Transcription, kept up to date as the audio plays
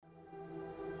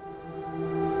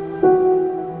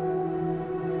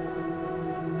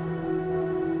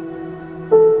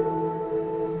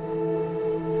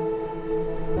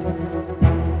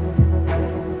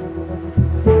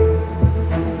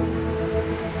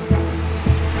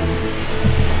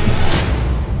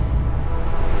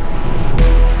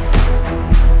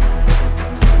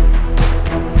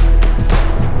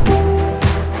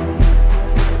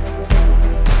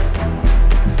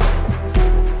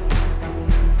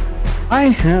I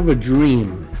have a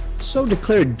dream. So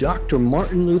declared Dr.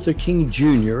 Martin Luther King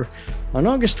Jr. on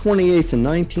August 28th,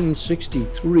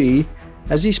 1963,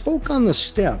 as he spoke on the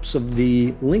steps of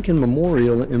the Lincoln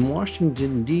Memorial in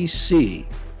Washington, D.C.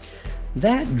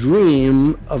 That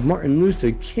dream of Martin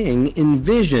Luther King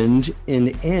envisioned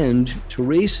an end to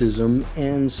racism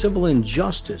and civil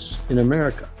injustice in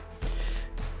America.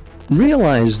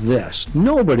 Realize this: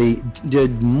 nobody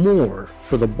did more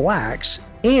for the blacks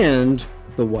and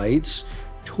the whites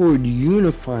toward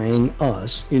unifying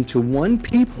us into one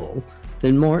people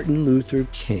than Martin Luther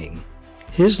King.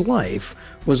 His life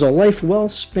was a life well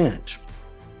spent.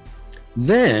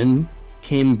 Then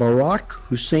came Barack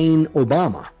Hussein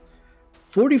Obama,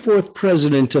 44th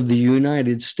President of the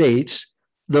United States,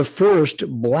 the first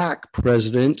Black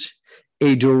president,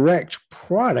 a direct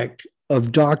product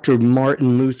of Dr.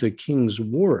 Martin Luther King's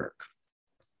work.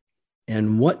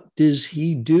 And what does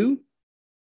he do?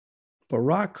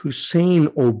 Barack Hussein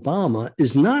Obama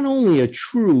is not only a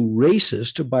true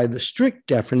racist by the strict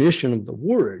definition of the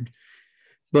word,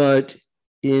 but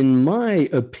in my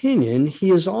opinion, he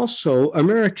is also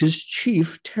America's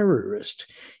chief terrorist.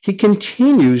 He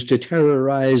continues to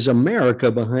terrorize America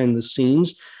behind the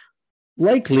scenes,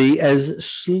 likely as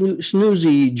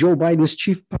snoozy Joe Biden's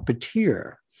chief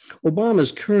puppeteer.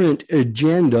 Obama's current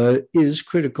agenda is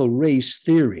critical race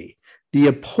theory, the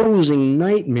opposing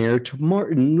nightmare to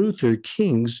Martin Luther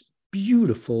King's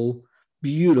beautiful,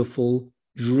 beautiful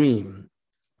dream.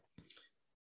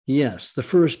 Yes, the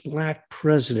first Black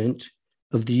president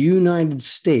of the United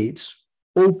States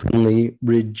openly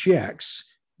rejects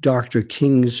Dr.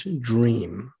 King's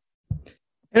dream.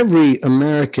 Every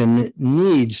American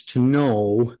needs to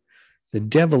know the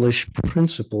devilish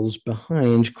principles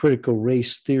behind critical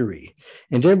race theory,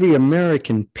 and every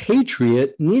American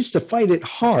patriot needs to fight it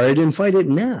hard and fight it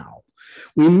now.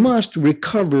 We must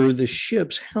recover the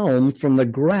ship's helm from the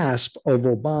grasp of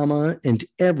Obama and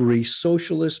every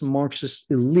socialist Marxist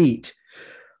elite.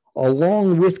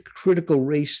 Along with critical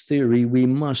race theory, we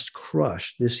must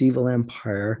crush this evil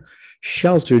empire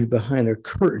sheltered behind a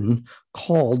curtain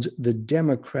called the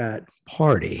Democrat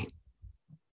Party.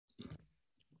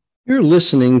 You're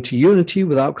listening to Unity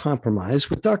Without Compromise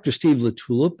with Dr. Steve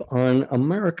LaTulip on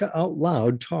America Out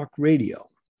Loud Talk Radio.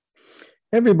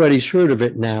 Everybody's heard of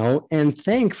it now, and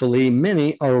thankfully,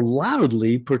 many are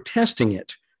loudly protesting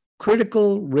it.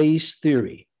 Critical race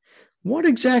theory. What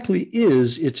exactly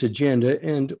is its agenda,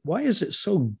 and why is it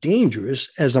so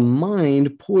dangerous as a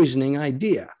mind-poisoning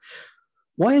idea?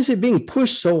 Why is it being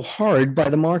pushed so hard by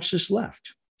the Marxist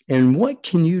left? And what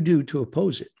can you do to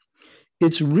oppose it?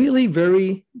 It's really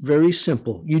very, very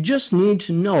simple. You just need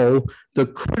to know the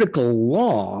critical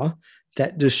law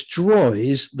that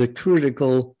destroys the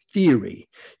critical theory.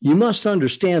 You must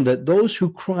understand that those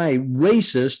who cry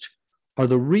racist are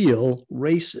the real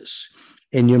racists.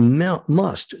 And you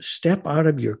must step out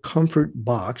of your comfort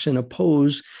box and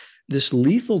oppose this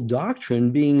lethal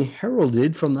doctrine being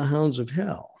heralded from the hounds of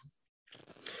hell.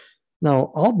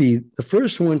 Now, I'll be the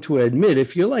first one to admit,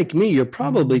 if you're like me, you're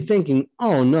probably thinking,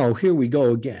 oh no, here we go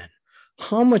again.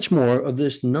 How much more of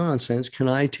this nonsense can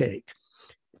I take?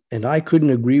 And I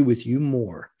couldn't agree with you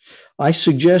more. I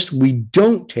suggest we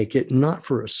don't take it, not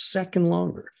for a second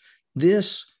longer.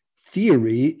 This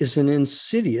theory is an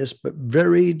insidious but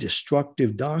very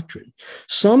destructive doctrine.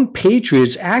 Some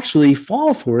patriots actually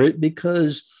fall for it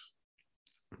because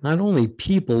not only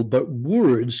people, but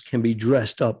words can be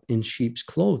dressed up in sheep's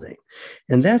clothing.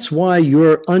 And that's why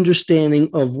your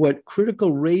understanding of what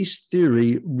critical race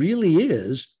theory really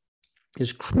is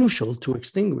crucial to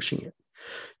extinguishing it.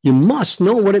 You must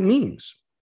know what it means,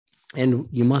 and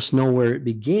you must know where it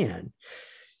began.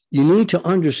 You need to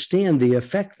understand the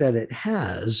effect that it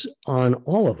has on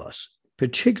all of us,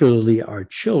 particularly our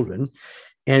children,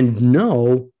 and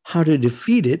know how to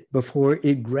defeat it before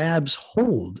it grabs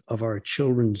hold of our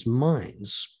children's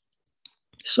minds.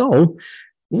 So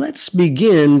let's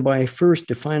begin by first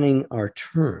defining our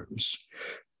terms.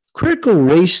 Critical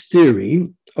race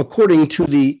theory, according to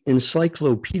the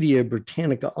Encyclopedia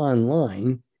Britannica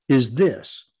Online, is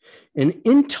this: an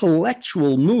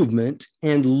intellectual movement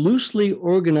and loosely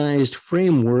organized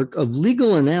framework of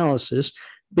legal analysis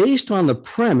based on the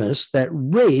premise that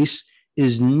race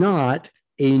is not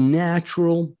a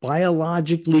natural,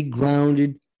 biologically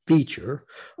grounded feature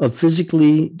of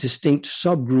physically distinct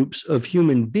subgroups of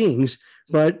human beings,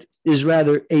 but is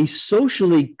rather a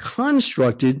socially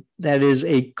constructed, that is,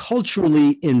 a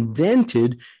culturally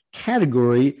invented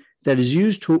category that is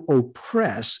used to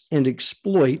oppress and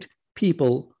exploit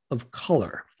people of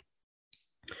color.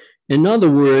 In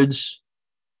other words,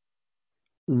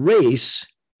 race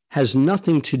has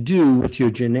nothing to do with your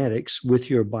genetics, with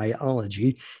your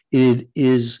biology. It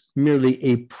is merely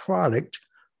a product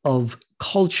of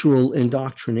cultural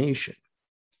indoctrination.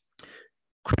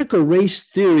 Critical race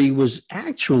theory was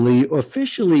actually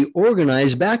officially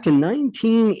organized back in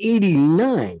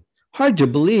 1989. Hard to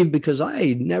believe because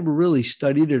I never really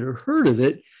studied it or heard of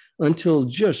it until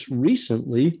just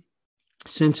recently,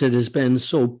 since it has been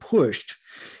so pushed.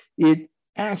 It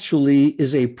actually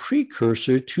is a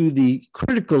precursor to the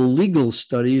critical legal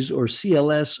studies, or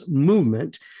CLS,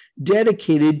 movement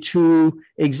dedicated to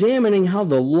examining how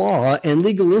the law and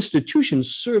legal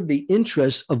institutions serve the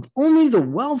interests of only the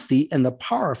wealthy and the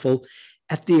powerful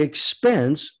at the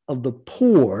expense of the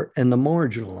poor and the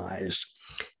marginalized.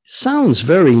 Sounds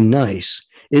very nice.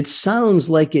 It sounds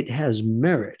like it has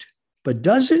merit, but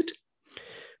does it?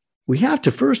 We have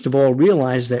to first of all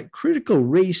realize that critical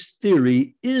race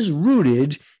theory is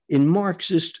rooted in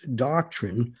Marxist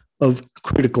doctrine of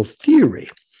critical theory.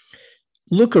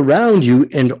 Look around you,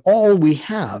 and all we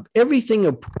have, everything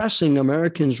oppressing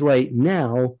Americans right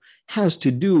now, has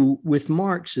to do with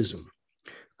Marxism.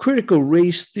 Critical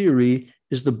race theory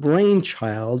is the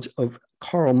brainchild of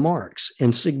Karl Marx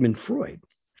and Sigmund Freud.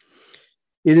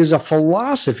 It is a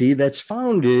philosophy that's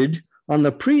founded on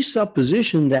the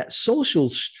presupposition that social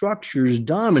structures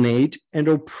dominate and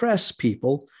oppress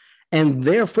people, and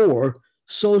therefore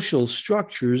social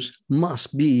structures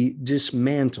must be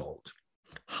dismantled,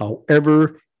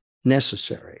 however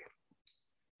necessary.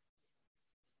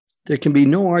 There can be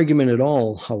no argument at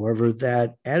all, however,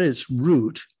 that at its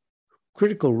root,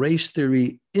 critical race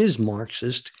theory is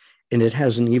Marxist and it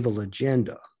has an evil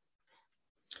agenda.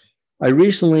 I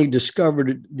recently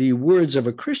discovered the words of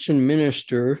a Christian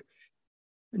minister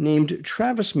named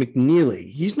Travis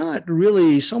McNeely. He's not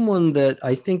really someone that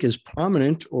I think is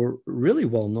prominent or really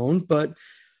well known, but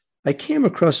I came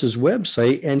across his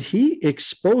website and he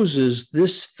exposes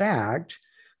this fact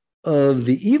of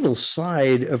the evil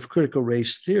side of critical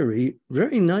race theory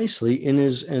very nicely in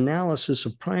his analysis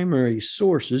of primary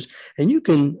sources. And you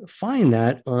can find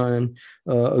that on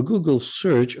a Google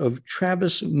search of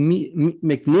Travis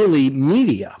McNeely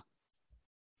Media.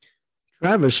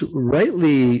 Travis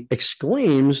rightly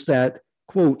exclaims that,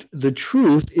 quote, "The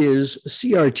truth is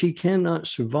CRT cannot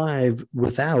survive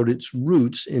without its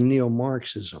roots in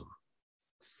neo-Marxism."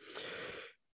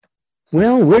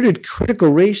 Well, where did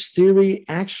critical race theory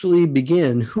actually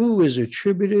begin? Who is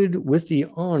attributed with the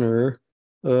honor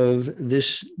of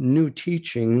this new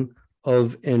teaching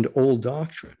of an old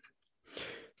doctrine?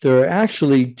 There are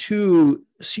actually two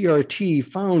CRT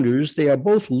founders. They are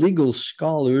both legal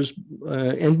scholars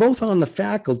and both on the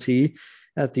faculty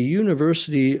at the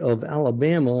University of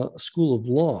Alabama School of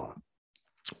Law.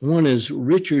 One is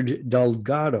Richard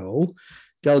Delgado.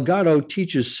 Delgado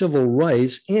teaches civil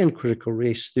rights and critical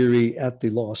race theory at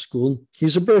the law school.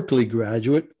 He's a Berkeley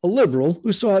graduate, a liberal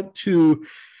who sought to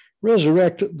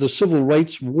resurrect the civil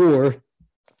rights war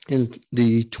in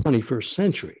the 21st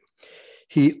century.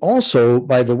 He also,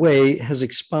 by the way, has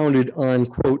expounded on,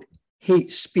 quote,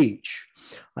 hate speech.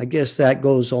 I guess that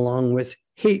goes along with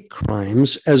hate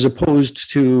crimes as opposed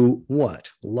to what?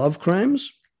 Love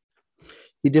crimes?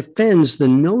 He defends the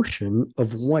notion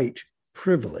of white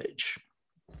privilege.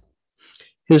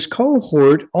 His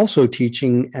cohort, also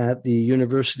teaching at the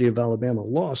University of Alabama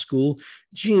Law School,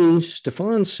 Jean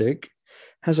Stefancic,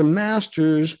 has a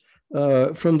master's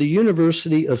from the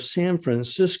University of San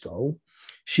Francisco.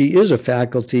 She is a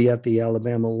faculty at the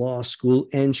Alabama Law School,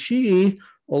 and she,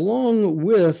 along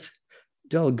with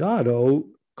Delgado,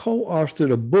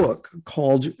 co-authored a book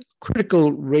called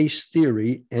Critical Race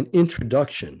Theory: An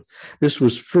Introduction. This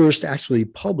was first actually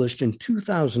published in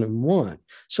 2001.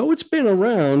 So it's been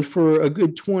around for a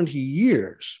good 20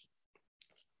 years.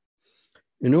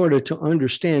 In order to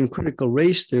understand critical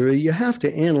race theory, you have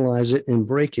to analyze it and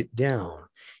break it down.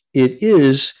 It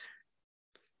is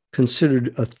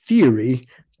considered a theory,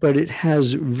 but it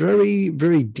has very,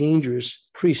 very dangerous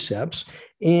precepts,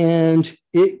 and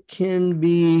it can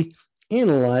be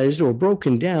analyzed or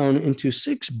broken down into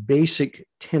 6 basic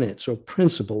tenets or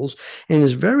principles, and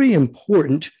is very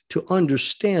important to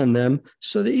understand them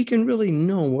so that you can really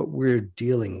know what we're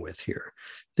dealing with here.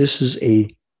 This is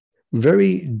a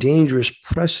very dangerous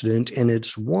precedent, and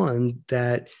it's one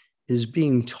that is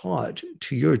being taught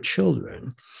to your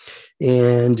children.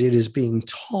 And it is being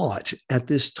taught at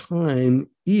this time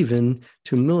even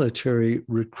to military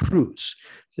recruits.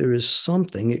 There is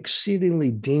something exceedingly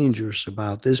dangerous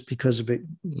about this, because if it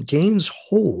gains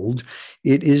hold,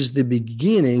 it is the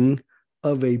beginning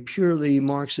of a purely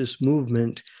Marxist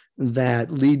movement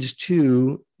that leads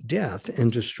to death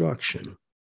and destruction.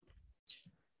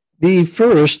 The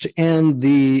first and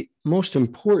the most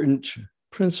important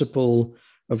principle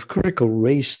of critical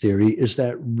race theory is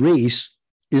that race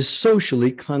is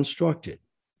socially constructed.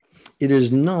 It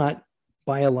is not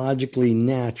biologically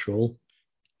natural.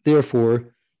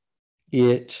 Therefore,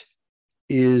 it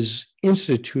is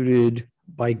instituted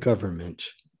by government,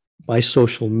 by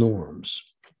social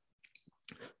norms.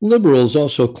 Liberals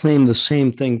also claim the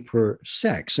same thing for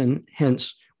sex, and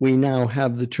hence we now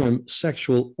have the term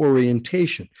sexual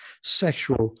orientation,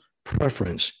 sexual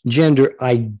preference, gender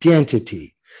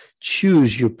identity.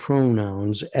 Choose your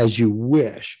pronouns as you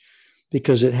wish,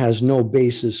 because it has no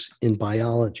basis in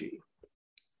biology.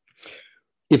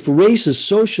 If race is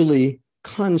socially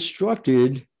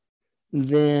constructed,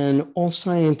 then all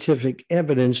scientific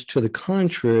evidence to the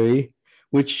contrary,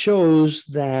 which shows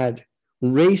that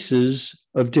races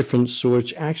of different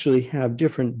sorts actually have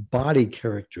different body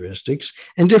characteristics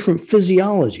and different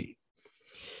physiology.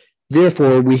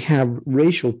 Therefore, we have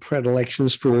racial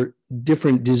predilections for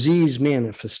different disease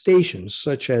manifestations,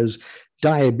 such as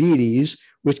diabetes,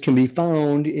 which can be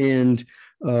found in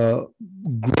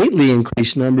greatly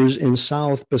increased numbers in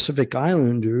South Pacific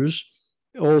Islanders,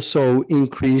 also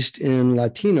increased in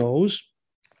Latinos.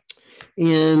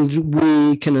 And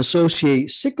we can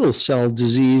associate sickle cell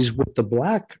disease with the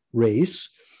Black race,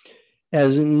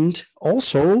 and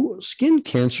also skin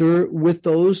cancer with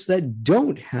those that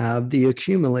don't have the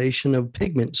accumulation of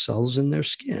pigment cells in their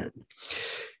skin.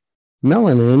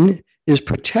 Melanin is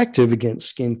protective against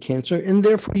skin cancer, and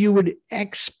therefore you would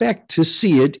expect to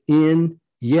see it in,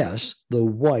 yes, the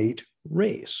white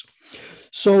race.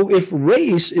 So if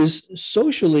race is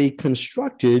socially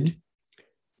constructed,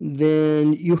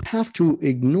 then you have to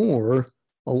ignore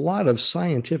a lot of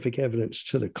scientific evidence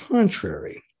to the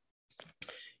contrary.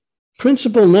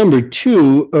 Principle number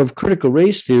 2 of critical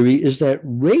race theory is that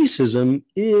racism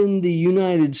in the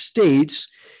United States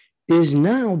is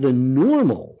now the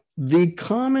normal, the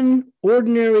common,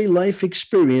 ordinary life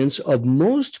experience of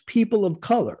most people of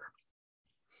color.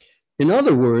 In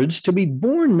other words, to be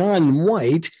born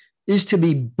non-white is to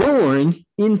be born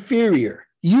inferior.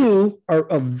 You are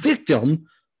a victim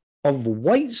of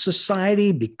white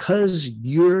society because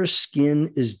your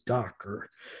skin is darker.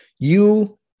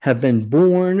 You have been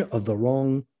born of the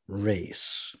wrong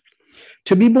race.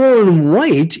 To be born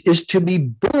white is to be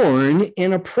born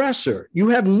an oppressor. You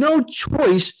have no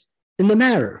choice in the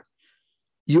matter.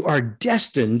 You are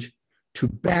destined to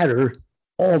batter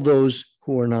all those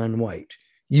who are non-white.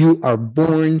 You are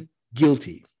born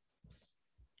guilty.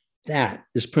 That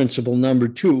is principle number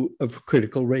 2 of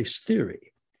critical race theory.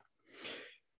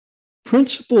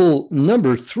 Principle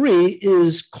number 3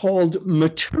 is called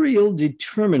material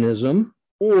determinism,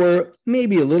 or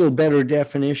maybe a little better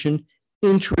definition,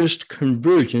 interest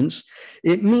convergence.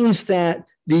 It means that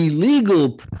the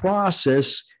legal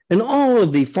process and all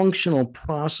of the functional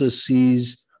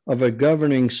processes of a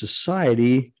governing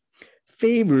society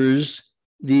favors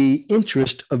the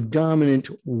interest of dominant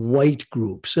white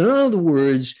groups. In other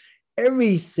words,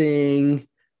 everything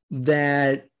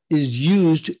that is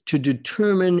used to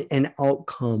determine an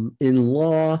outcome in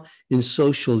law, in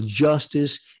social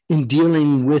justice, in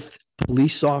dealing with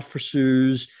police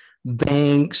officers,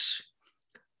 banks,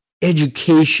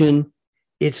 education,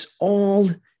 it's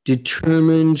all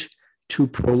determined to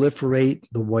proliferate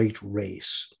the white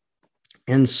race.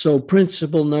 And so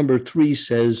principle number 3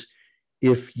 says,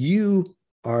 if you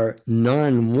are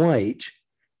non-white,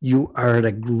 you are at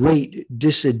a great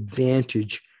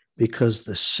disadvantage because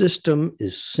the system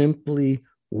is simply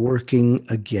working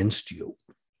against you.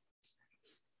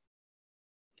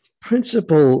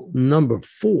 Principle number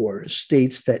 4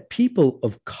 states that people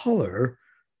of color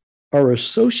are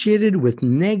associated with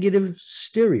negative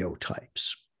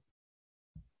stereotypes.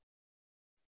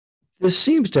 This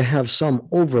seems to have some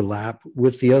overlap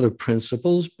with the other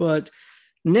principles, but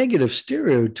negative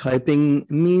stereotyping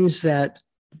means that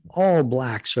all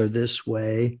Blacks are this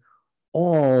way,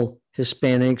 all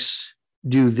Hispanics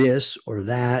do this or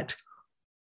that,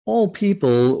 all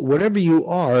people, whatever you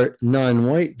are,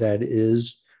 non-white that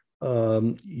is,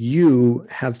 you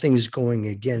have things going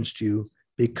against you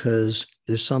because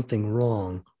there's something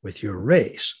wrong with your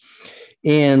race.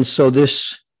 And so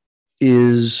this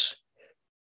is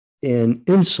an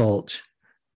insult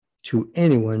to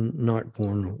anyone not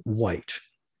born white.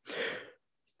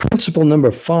 Principle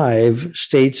number 5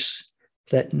 states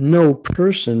that no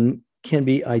person can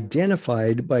be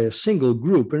identified by a single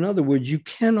group. In other words, you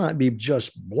cannot be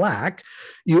just Black.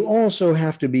 You also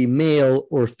have to be male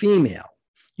or female.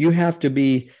 You have to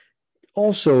be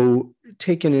also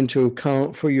taken into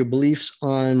account for your beliefs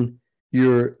on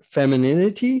your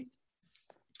femininity,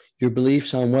 your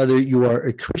beliefs on whether you are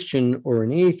a Christian or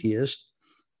an atheist,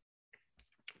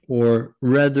 or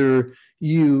whether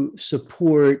you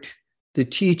support the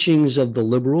teachings of the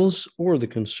liberals or the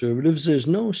conservatives. There's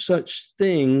no such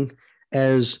thing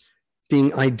as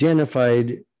being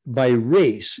identified by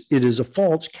race. It is a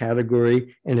false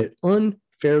category, and it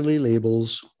unfairly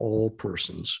labels all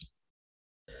persons.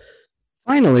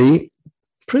 Finally,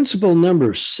 principle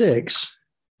number 6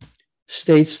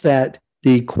 states that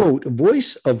the, quote,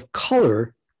 voice of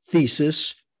color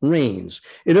thesis reigns.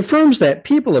 It affirms that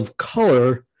people of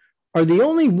color are the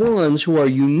only ones who are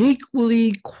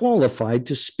uniquely qualified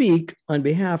to speak on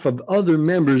behalf of other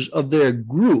members of their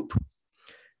group.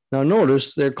 Now,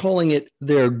 notice they're calling it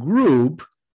their group,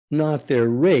 not their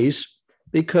race,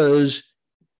 because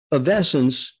of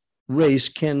essence, race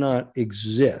cannot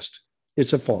exist.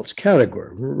 It's a false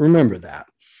category. Remember that.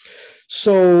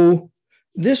 So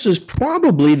this is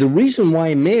probably the reason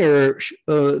why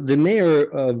the mayor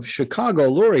of Chicago,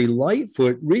 Lori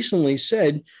Lightfoot, recently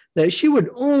said that she would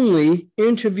only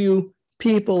interview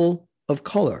people of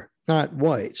color, not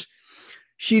whites.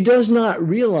 She does not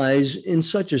realize in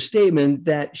such a statement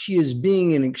that she is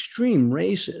being an extreme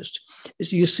racist.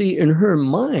 As you see, in her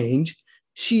mind,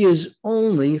 she is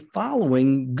only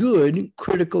following good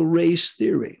critical race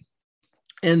theory.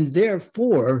 And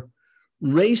therefore,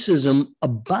 racism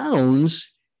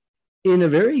abounds in a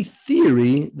very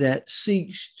theory that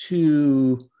seeks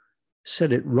to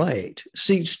set it right,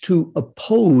 seeks to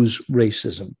oppose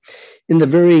racism. In the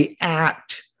very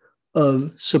act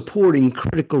of supporting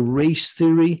critical race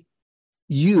theory,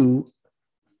 you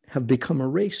have become a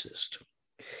racist.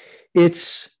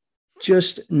 It's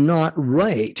just not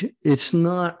right. It's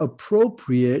not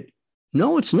appropriate.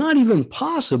 No, it's not even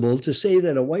possible to say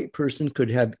that a white person could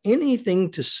have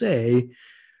anything to say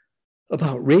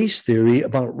about race theory,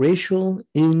 about racial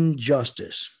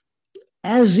injustice,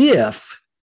 as if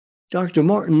Dr.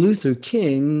 Martin Luther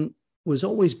King was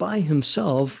always by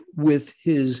himself with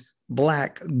his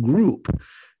Black group.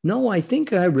 No, I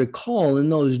think I recall in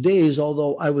those days,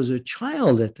 although I was a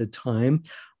child at the time,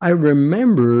 I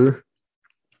remember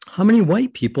how many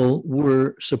white people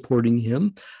were supporting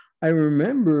him. I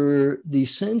remember the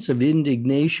sense of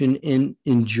indignation and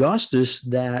injustice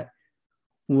that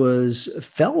was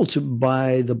felt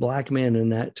by the Black man in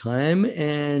that time.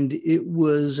 And it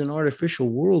was an artificial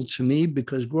world to me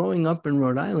because growing up in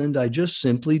Rhode Island, I just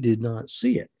simply did not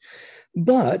see it.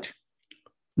 But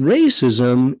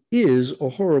racism is a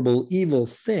horrible, evil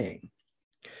thing.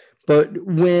 But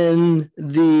when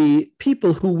the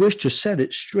people who wish to set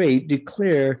it straight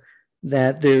declare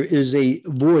that there is a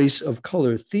voice of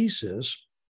color thesis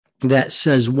that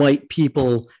says white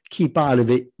people keep out of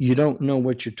it, you don't know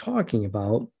what you're talking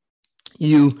about,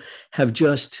 you have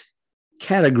just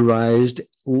categorized,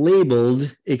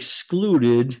 labeled,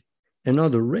 excluded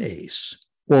another race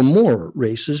or more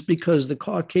races, because the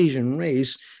Caucasian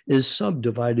race is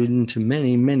subdivided into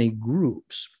many, many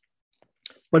groups.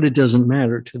 But it doesn't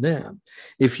matter to them.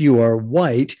 If you are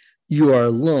white, you are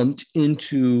lumped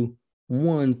into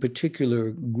one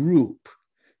particular group.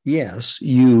 Yes,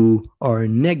 you are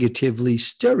negatively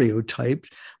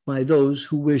stereotyped by those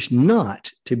who wish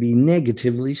not to be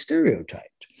negatively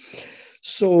stereotyped.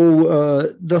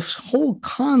 So the whole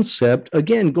concept,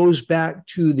 again, goes back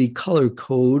to the color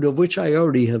code, of which I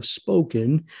already have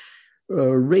spoken.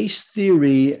 Race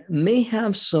theory may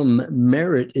have some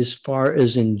merit as far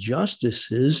as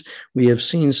injustices. We have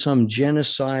seen some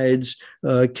genocides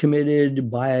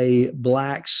committed by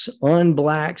Blacks on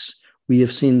Blacks. We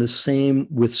have seen the same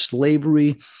with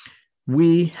slavery.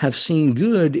 We have seen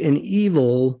good and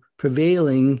evil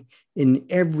prevailing in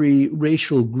every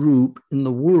racial group in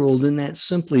the world, and that's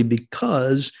simply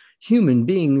because human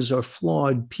beings are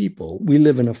flawed people. We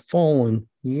live in a fallen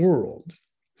world.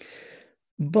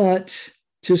 But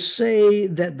to say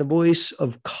that the voice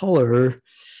of color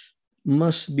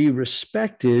must be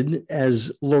respected,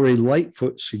 as Lori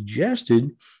Lightfoot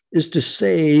suggested, is to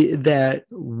say that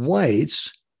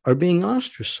whites are being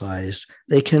ostracized.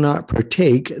 They cannot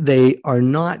partake. They are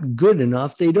not good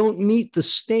enough. They don't meet the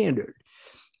standard.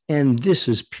 And this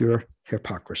is pure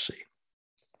hypocrisy.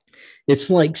 It's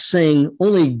like saying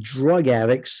only drug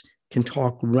addicts can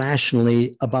talk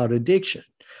rationally about addiction.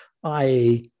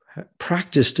 I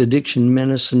practiced addiction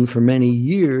medicine for many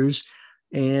years,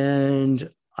 and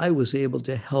I was able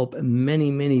to help many,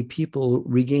 many people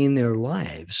regain their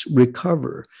lives,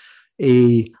 recover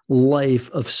a life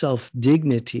of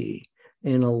self-dignity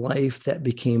and a life that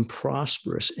became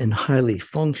prosperous and highly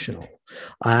functional.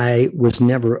 I was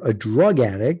never a drug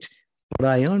addict, but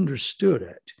I understood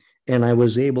it, and I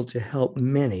was able to help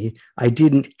many. I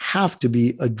didn't have to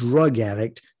be a drug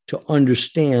addict to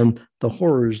understand the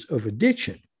horrors of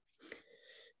addiction.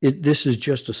 This is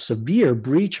just a severe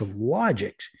breach of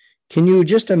logic. Can you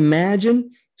just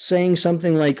imagine saying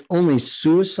something like only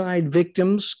suicide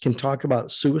victims can talk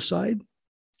about suicide?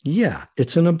 Yeah,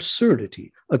 it's an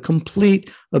absurdity, a complete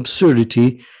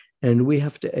absurdity. And we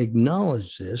have to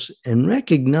acknowledge this and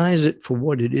recognize it for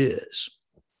what it is.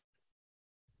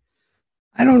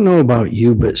 I don't know about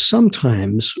you, but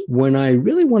sometimes when I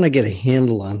really want to get a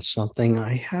handle on something,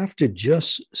 I have to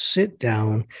just sit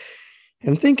down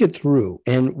and think it through.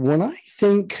 And when I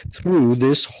think through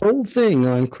this whole thing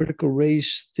on critical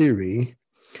race theory,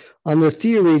 on the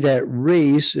theory that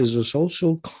race is a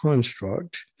social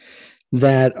construct,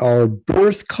 that our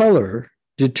birth color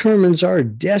determines our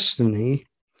destiny,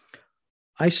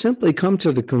 I simply come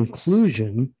to the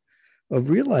conclusion of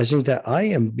realizing that I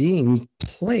am being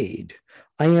played.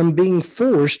 I am being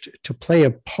forced to play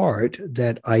a part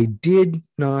that I did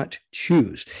not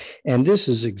choose. And this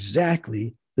is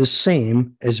exactly the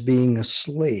same as being a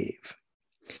slave.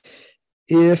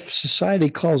 If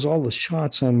society calls all the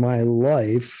shots on my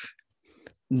life,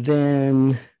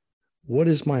 then what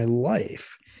is my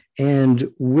life?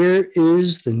 And where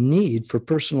is the need for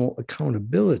personal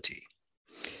accountability?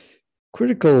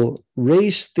 Critical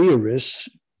race theorists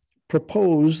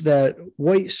propose that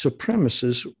white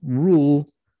supremacists rule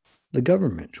the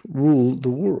government, rule the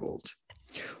world.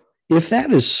 If that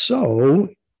is so,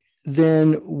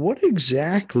 then what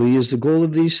exactly is the goal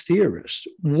of these theorists?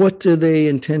 What do they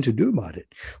intend to do about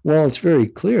it? Well, it's very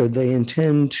clear they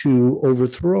intend to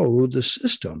overthrow the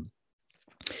system.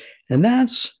 And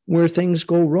that's where things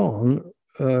go wrong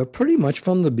pretty much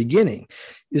from the beginning.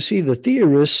 You see, the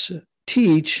theorists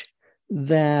teach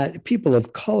that people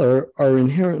of color are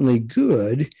inherently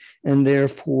good, and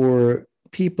therefore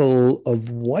people of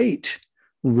white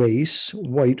race,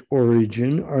 white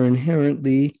origin, are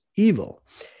inherently evil.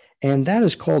 And that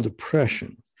is called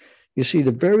oppression. You see,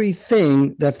 the very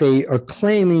thing that they are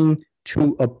claiming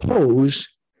to oppose,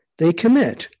 they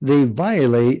commit. They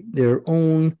violate their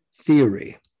own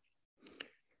theory.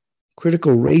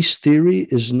 Critical race theory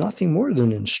is nothing more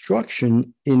than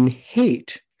instruction in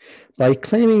hate. By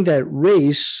claiming that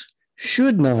race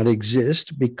should not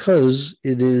exist because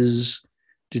it is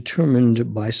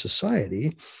determined by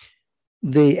society,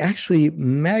 they actually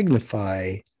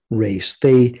magnify race.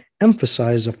 They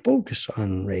emphasize a focus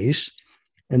on race,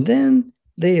 and then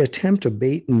they attempt a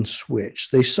bait and switch.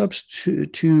 They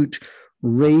substitute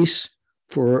race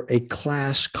for a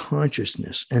class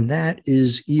consciousness, and that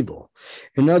is evil.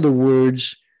 In other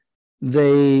words,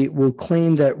 they will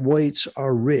claim that whites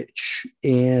are rich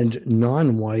and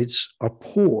non-whites are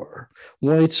poor.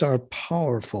 Whites are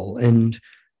powerful and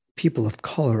people of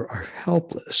color are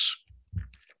helpless.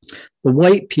 The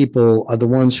white people are the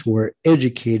ones who are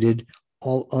educated,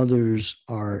 all others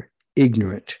are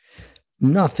ignorant.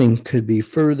 Nothing could be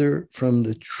further from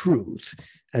the truth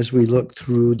as we look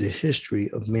through the history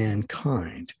of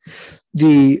mankind.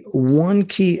 The one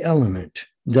key element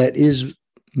that is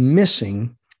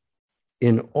missing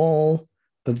in all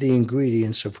of the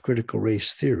ingredients of critical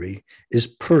race theory is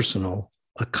personal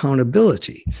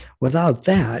accountability. Without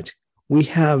that, we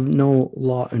have no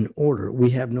law and order. We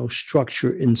have no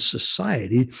structure in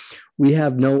society. We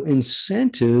have no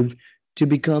incentive to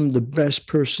become the best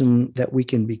person that we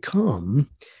can become,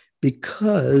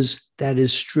 because that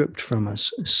is stripped from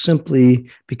us simply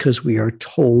because we are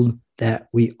told that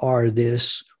we are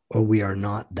this or we are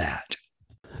not that.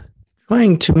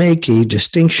 Trying to make a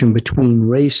distinction between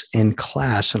race and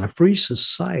class in a free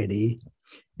society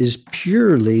is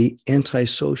purely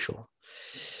antisocial.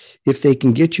 If they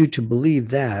can get you to believe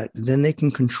that, then they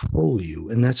can control you.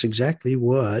 And that's exactly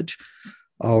what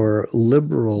our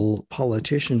liberal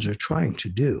politicians are trying to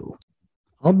do.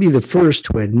 I'll be the first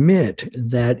to admit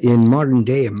that in modern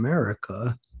day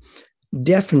America,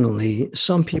 definitely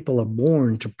some people are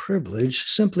born to privilege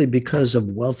simply because of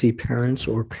wealthy parents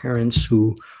or parents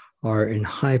who are in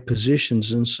high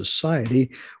positions in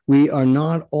society. We are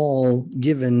not all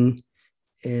given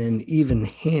an even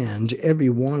hand. Every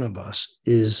one of us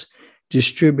is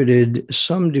distributed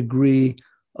some degree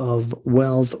of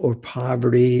wealth or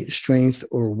poverty, strength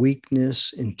or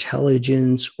weakness,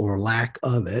 intelligence or lack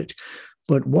of it.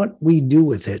 But what we do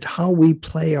with it, how we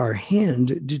play our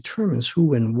hand, determines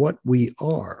who and what we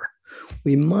are.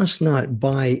 We must not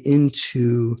buy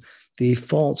into the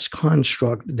false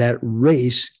construct that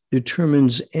race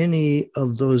determines any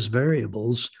of those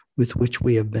variables with which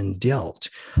we have been dealt.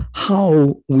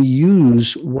 How we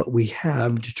use what we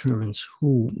have determines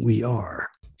who we are.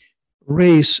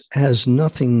 Race has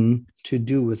nothing to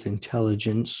do with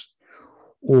intelligence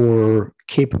or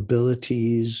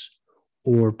capabilities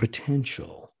or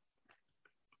potential.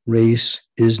 race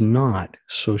is not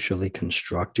socially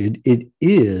constructed. It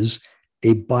is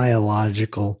a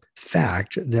biological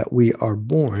fact that we are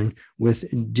born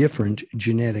with different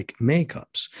genetic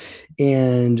makeups.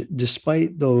 And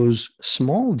despite those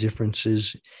small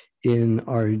differences in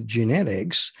our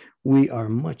genetics, we are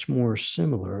much more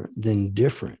similar than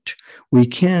different. We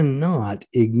cannot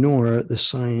ignore the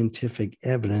scientific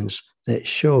evidence that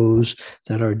shows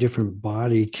that our different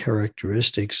body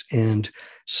characteristics and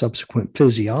subsequent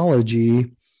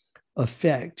physiology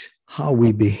affect how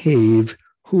we behave,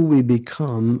 who we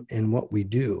become, and what we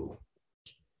do.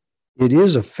 It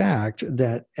is a fact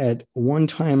that at one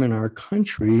time in our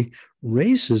country,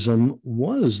 racism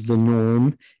was the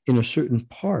norm in a certain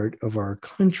part of our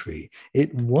country.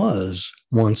 It was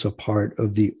once a part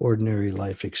of the ordinary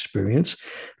life experience,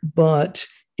 but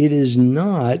it is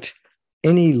not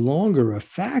any longer a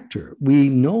factor. We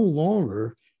no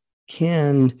longer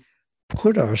can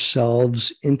put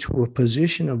ourselves into a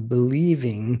position of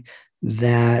believing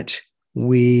that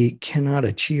we cannot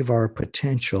achieve our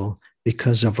potential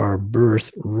because of our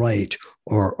birthright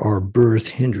or our birth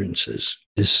hindrances.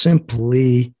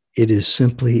 It is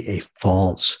simply a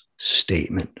false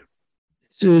statement.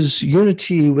 This is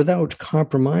Unity Without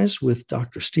Compromise with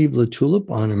Dr. Steve LaTulip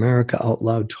on America Out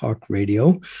Loud Talk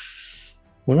Radio.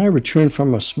 When I return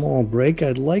from a small break,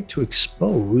 I'd like to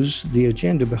expose the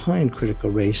agenda behind critical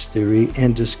race theory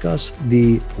and discuss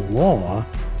the law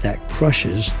that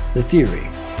crushes the theory.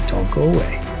 Don't go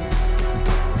away.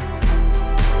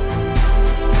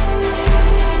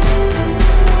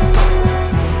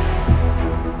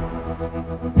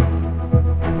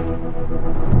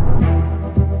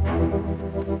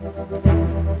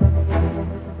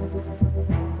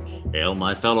 Well,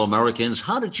 my fellow Americans,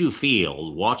 how did you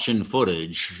feel watching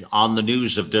footage on the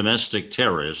news of domestic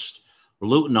terrorists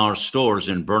looting our stores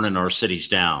and burning our cities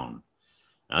down?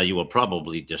 You were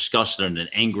probably disgusted and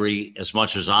angry as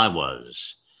much as I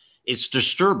was. It's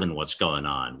disturbing what's going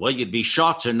on. Well, you'd be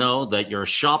shocked to know that your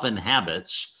shopping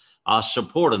habits are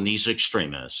supporting these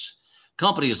extremists.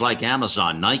 Companies like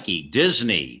Amazon, Nike,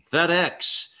 Disney,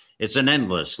 FedEx, it's an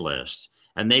endless list,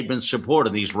 and they've been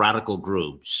supporting these radical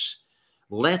groups.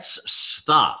 Let's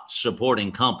stop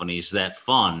supporting companies that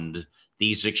fund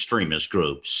these extremist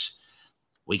groups.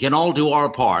 We can all do our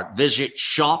part. Visit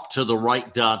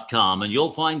shoptotheright.com and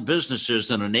you'll find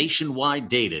businesses in a nationwide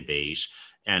database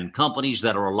and companies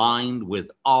that are aligned with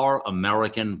our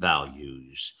American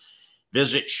values.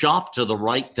 Visit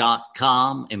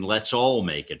shoptotheright.com and let's all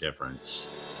make a difference.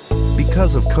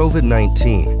 Because of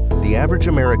COVID-19, the average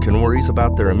American worries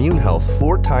about their immune health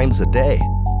 4 times a day.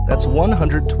 That's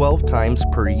 112 times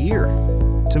per year.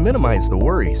 To minimize the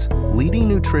worries, leading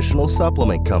nutritional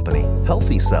supplement company,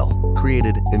 Healthy Cell,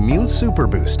 created Immune Super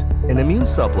Boost, an immune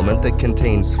supplement that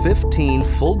contains 15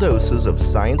 full doses of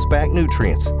science-backed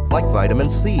nutrients like vitamin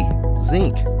C,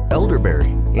 zinc, elderberry,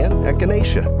 and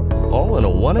echinacea, all in a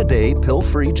 1-a-day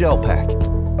pill-free gel pack.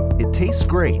 It tastes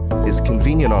great, is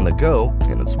convenient on the go,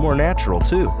 and it's more natural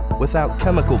too, without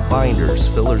chemical binders,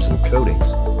 fillers, and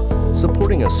coatings.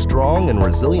 Supporting a strong and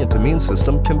resilient immune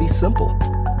system can be simple.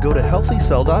 Go to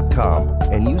healthycell.com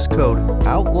and use code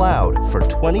OUTLOUD for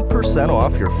 20%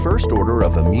 off your first order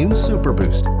of Immune Super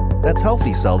Boost. That's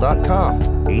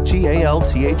healthycell.com,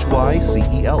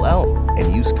 HEALTHYCELL,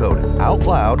 and use code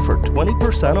OUTLOUD for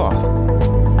 20% off.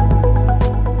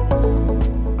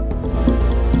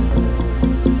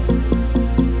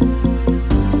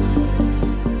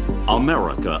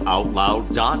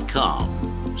 AmericaOutloud.com.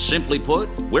 Simply put,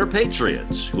 we're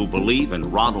patriots who believe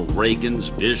in Ronald Reagan's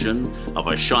vision of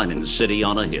a shining city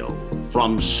on a hill.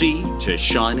 From sea to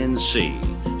shining sea.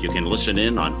 You can listen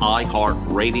in on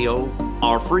iHeartRadio.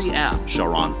 Our free apps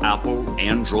are on Apple,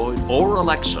 Android, or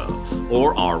Alexa,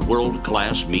 or our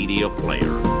world-class media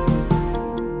player.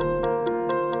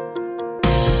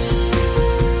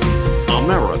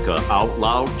 America Out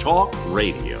Loud Talk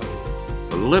Radio.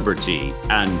 Liberty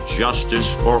and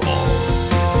justice for all.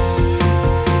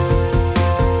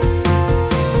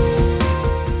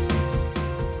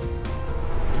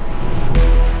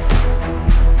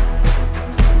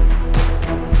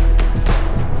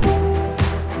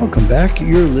 Welcome back.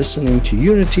 You're listening to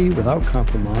Unity Without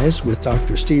Compromise with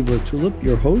Dr. Steve LaTulip,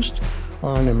 your host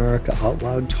on America Out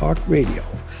Loud Talk Radio.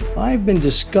 I've been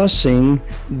discussing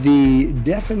the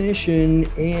definition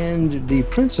and the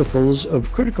principles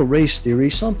of critical race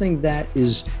theory, something that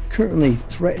is currently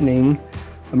threatening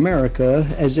America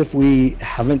as if we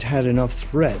haven't had enough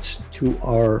threats to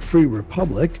our free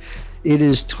republic. It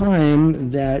is time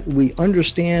that we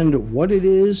understand what it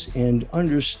is and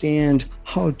understand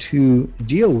how to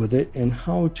deal with it and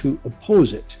how to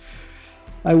oppose it.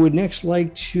 I would next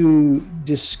like to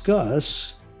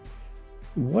discuss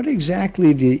what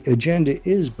exactly the agenda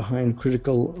is behind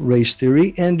critical race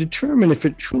theory and determine if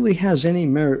it truly has any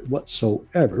merit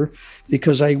whatsoever,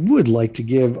 because I would like to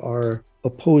give our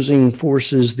opposing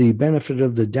forces the benefit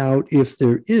of the doubt if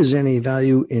there is any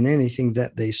value in anything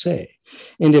that they say.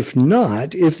 And if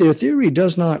not, if their theory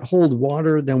does not hold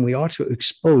water, then we ought to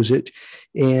expose it,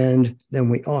 and then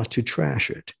we ought to trash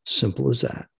it. Simple as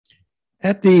that.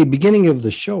 At the beginning of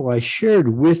the show, I shared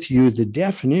with you the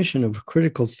definition of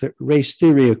critical race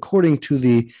theory according to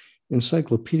the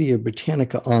Encyclopedia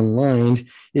Britannica Online.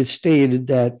 It stated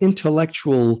that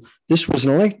this was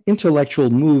an intellectual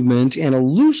movement and a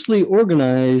loosely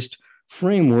organized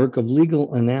framework of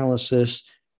legal analysis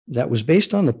that was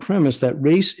based on the premise that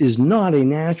race is not a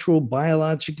natural,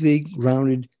 biologically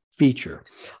grounded feature.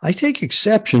 I take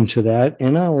exception to that,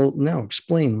 and I'll now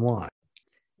explain why.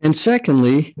 And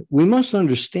secondly, we must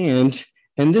understand,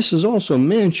 and this is also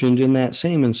mentioned in that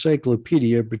same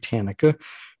Encyclopedia Britannica,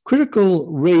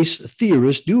 critical race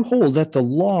theorists do hold that the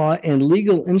law and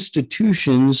legal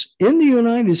institutions in the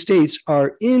United States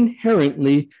are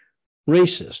inherently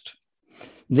racist.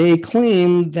 They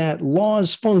claim that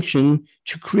laws function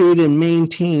to create and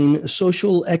maintain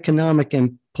social, economic,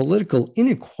 and political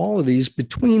inequalities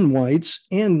between whites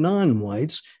and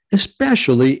non-whites,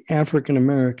 especially African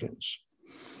Americans.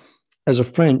 As a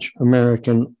French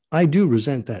American, I do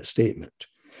resent that statement.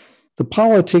 The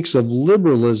politics of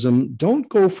liberalism don't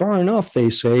go far enough, they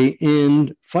say,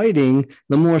 in fighting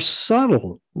the more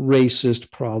subtle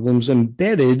racist problems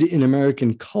embedded in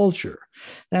American culture.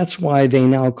 That's why they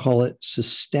now call it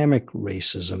systemic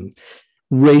racism.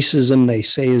 Racism, they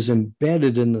say, is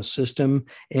embedded in the system,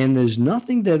 and there's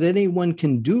nothing that anyone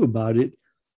can do about it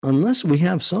unless we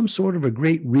have some sort of a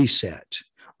great reset,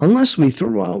 unless we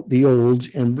throw out the old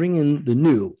and bring in the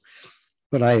new.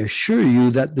 But I assure you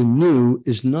that the new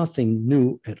is nothing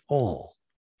new at all.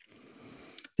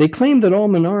 They claim that all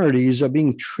minorities are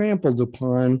being trampled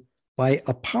upon by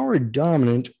a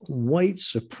power-dominant white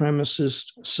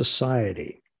supremacist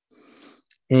society.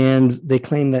 And they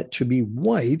claim that to be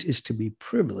white is to be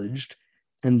privileged,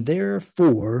 and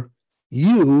therefore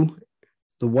you,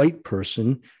 the white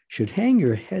person, should hang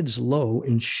your heads low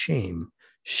in shame.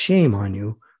 Shame on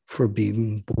you for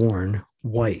being born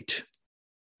white.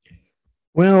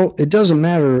 Well, it doesn't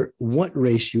matter what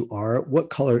race you are, what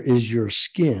color is your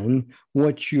skin,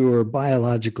 what your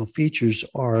biological features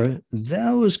are.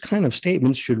 Those kind of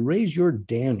statements should raise your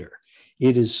dander.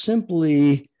 It is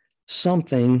simply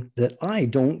something that I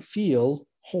don't feel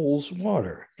holds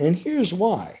water. And here's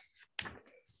why.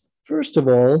 First of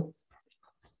all,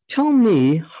 tell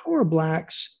me, how are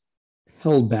Blacks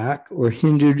held back or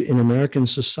hindered in American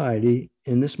society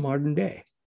in this modern day?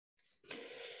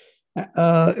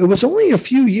 It was only a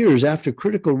few years after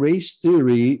critical race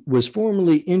theory was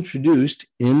formally introduced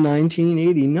in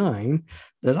 1989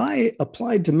 that I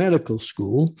applied to medical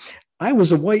school. I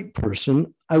was a white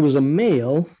person, I was a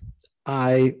male,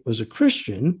 I was a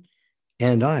Christian,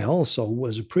 and I also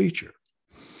was a preacher.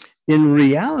 In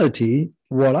reality,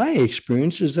 what I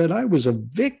experienced is that I was a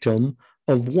victim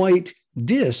of white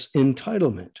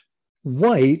disentitlement,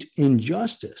 white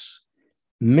injustice.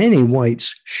 Many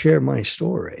whites share my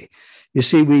story. You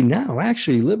see, we now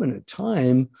actually live in a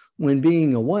time when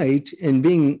being a white and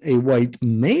being a white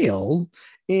male,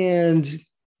 and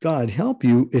God help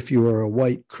you if you are a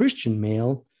white Christian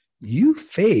male, you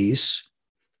face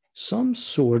some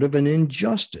sort of an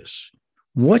injustice.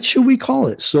 What should we call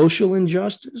it? Social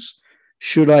injustice?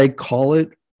 Should I call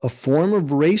it a form of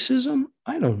racism?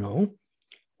 I don't know.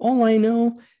 All I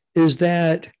know is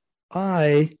that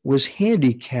I was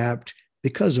handicapped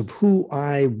because of who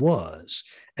I was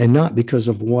and not because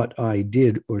of what I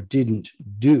did or didn't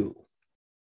do.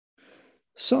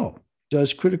 So,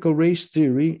 does critical race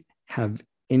theory have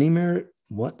any merit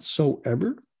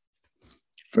whatsoever?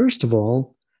 First of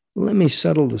all, let me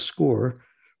settle the score.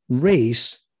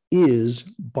 Race is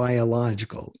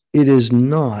biological. It is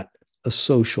not a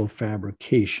social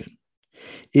fabrication.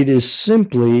 It is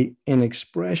simply an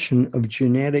expression of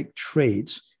genetic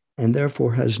traits and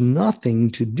therefore has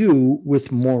nothing to do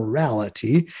with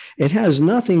morality. It has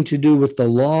nothing to do with the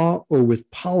law or with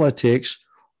politics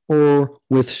or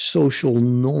with social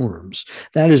norms.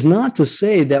 That is not to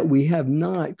say that we have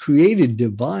not created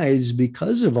divides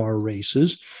because of our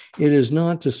races. It is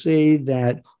not to say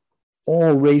that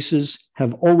all races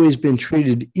have always been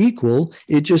treated equal.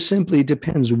 It just simply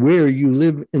depends where you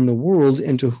live in the world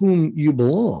and to whom you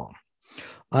belong.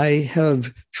 I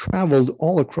have traveled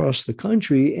all across the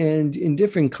country, and in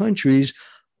different countries,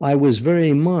 I was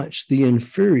very much the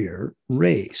inferior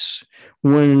race.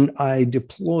 When I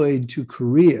deployed to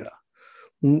Korea,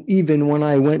 even when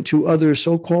I went to other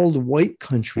so-called white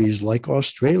countries like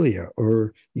Australia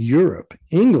or Europe,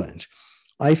 England,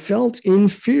 I felt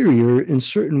inferior in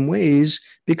certain ways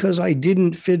because I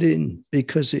didn't fit in,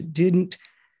 because it did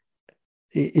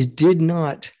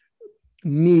not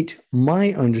meet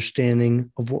my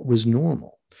understanding of what was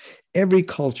normal. Every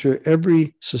culture,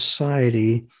 every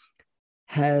society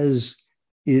has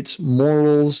its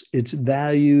morals, its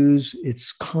values,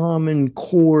 its common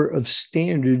core of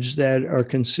standards that are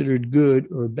considered good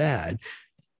or bad.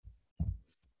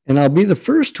 And I'll be the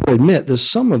first to admit that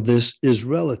some of this is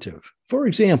relative. For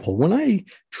example, when I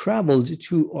traveled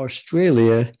to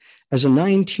Australia as a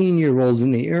 19-year-old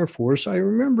in the Air Force, I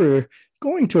remember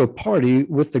going to a party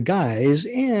with the guys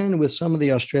and with some of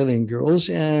the Australian girls,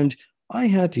 and I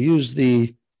had to use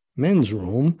the men's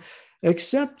room,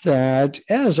 except that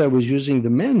as I was using the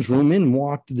men's room, in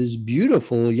walked this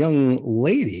beautiful young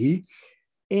lady,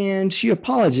 and she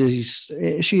apologized.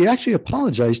 She actually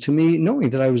apologized to me,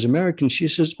 knowing that I was American. She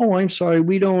says, "Oh, I'm sorry,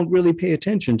 we don't really pay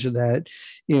attention to that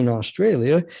in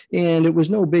Australia." And it was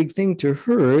no big thing to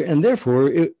her, and therefore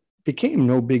it became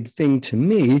no big thing to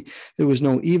me. There was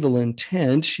no evil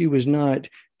intent. She was not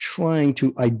trying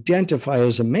to identify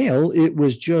as a male. It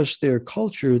was just their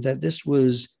culture that this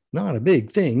was not a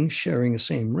big thing, sharing the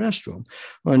same restroom.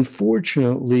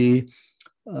 Unfortunately,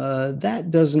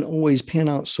 that doesn't always pan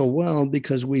out so well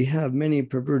because we have many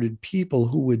perverted people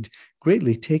who would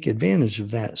greatly take advantage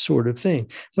of that sort of thing.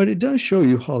 But it does show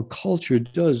you how culture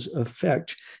does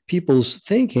affect people's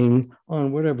thinking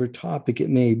on whatever topic it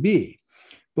may be.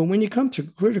 But when you come to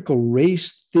critical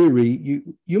race theory,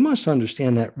 you must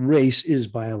understand that race is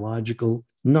biological,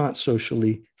 not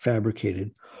socially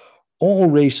fabricated. All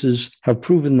races have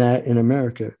proven that in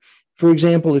America. For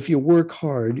example, if you work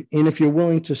hard and if you're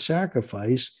willing to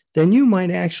sacrifice, then you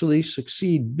might actually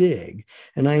succeed big.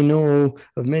 And I know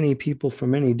of many people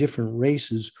from many different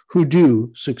races who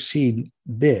do succeed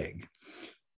big.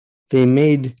 They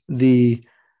made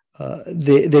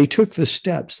they took the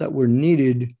steps that were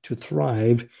needed to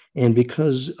thrive, and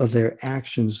because of their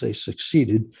actions, they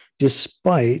succeeded,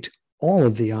 despite all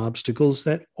of the obstacles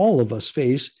that all of us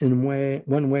face in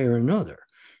one way or another.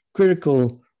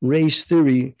 Critical race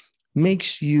theory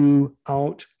makes you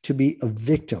out to be a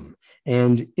victim.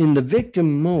 And in the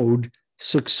victim mode,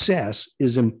 success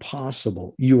is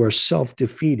impossible. You are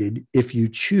self-defeated if you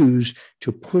choose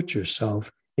to put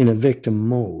yourself in a victim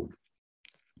mode.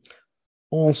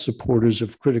 All supporters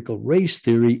of critical race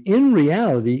theory in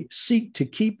reality seek to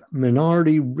keep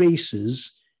minority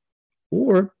races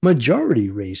or majority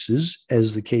races,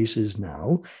 as the case is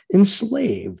now,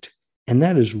 enslaved. And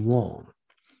that is wrong.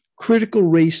 Critical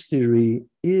race theory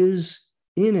is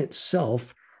in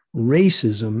itself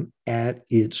racism at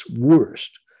its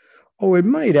worst. Or it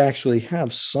might actually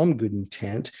have some good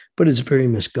intent, but it's very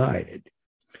misguided.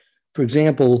 For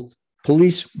example,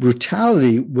 police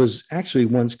brutality was actually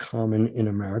once common in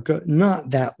America,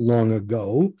 not that long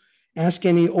ago. Ask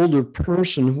any older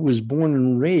person who was born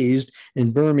and raised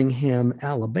in Birmingham,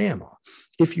 Alabama.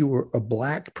 If you were a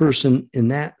Black person in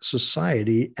that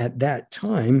society at that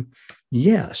time,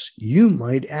 yes, you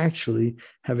might actually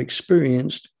have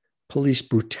experienced police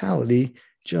brutality,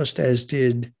 just as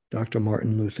did Dr.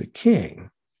 Martin Luther King.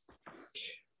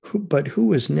 But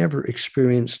who has never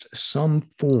experienced some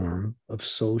form of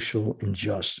social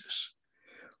injustice?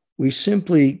 We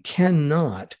simply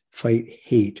cannot fight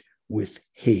hate with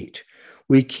hate.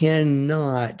 We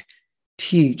cannot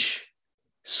teach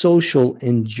social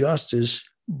injustice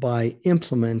by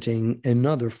implementing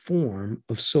another form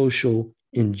of social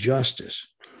injustice.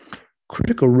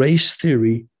 Critical race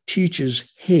theory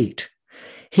teaches hate.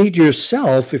 Hate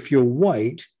yourself if you're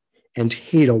white, and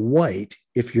hate a white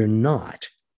if you're not.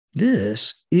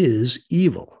 This is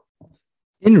evil.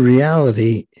 In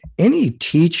reality, any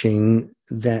teaching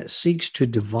that seeks to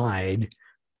divide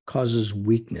causes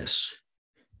weakness.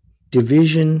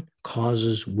 Division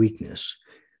causes weakness.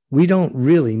 We don't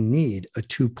really need a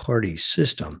two-party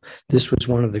system. This was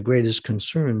one of the greatest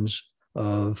concerns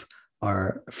of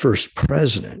our first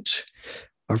president.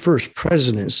 Our first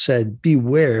president said,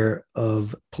 beware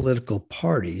of political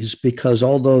parties, because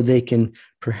although they can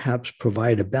perhaps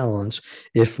provide a balance,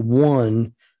 if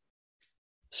one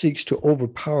seeks to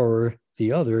overpower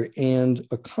the other and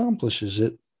accomplishes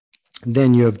it,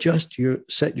 then you have just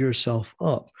set yourself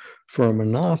up for a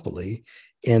monopoly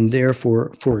and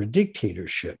therefore for a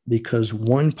dictatorship, because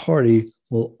one party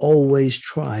will always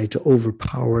try to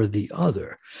overpower the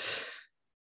other.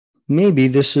 Maybe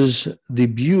this is the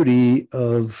beauty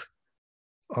of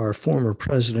our former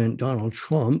president, Donald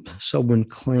Trump, some would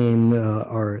claim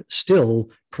our still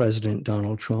President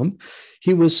Donald Trump.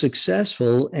 He was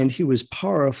successful and he was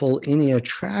powerful, and he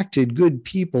attracted good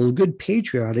people, good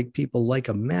patriotic people like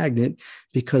a magnet,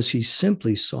 because he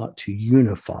simply sought to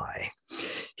unify.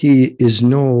 He is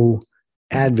no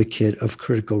advocate of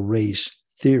critical race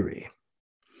theory.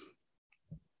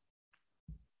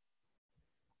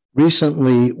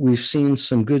 Recently, we've seen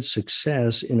some good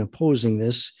success in opposing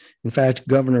this. In fact,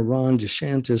 Governor Ron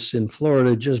DeSantis in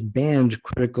Florida just banned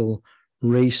critical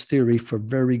race theory for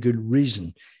very good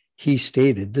reason. He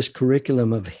stated, "This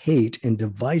curriculum of hate and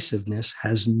divisiveness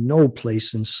has no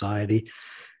place in society,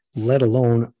 let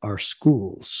alone our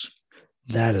schools."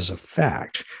 That is a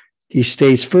fact. He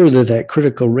states further that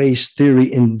critical race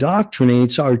theory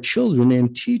indoctrinates our children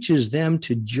and teaches them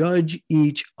to judge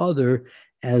each other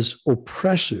as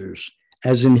oppressors,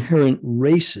 as inherent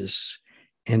racists,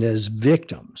 and as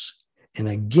victims. And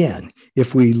again,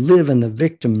 if we live in the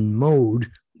victim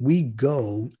mode, we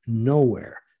go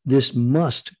nowhere. This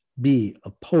must be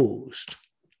opposed.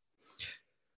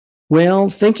 Well,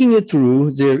 thinking it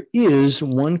through, there is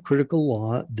one critical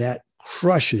law that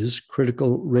crushes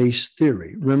critical race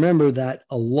theory. Remember that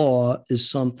a law is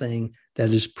something that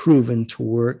is proven to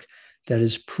work, that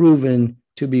is proven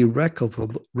to be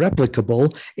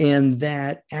replicable, and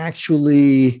that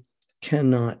actually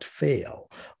cannot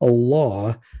fail. A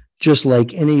law, just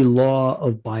like any law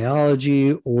of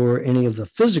biology or any of the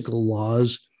physical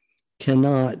laws,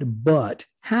 cannot but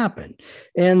happen.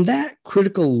 And that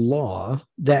critical law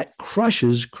that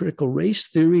crushes critical race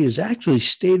theory is actually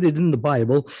stated in the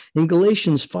Bible in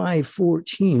Galatians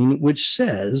 5:14, which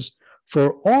says,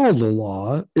 "For all the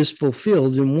law is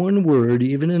fulfilled in one word,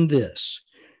 even in this: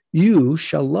 you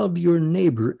shall love your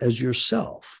neighbor as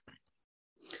yourself."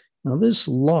 Now, this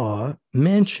law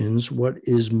mentions what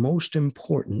is most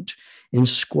important in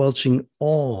squelching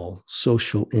all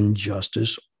social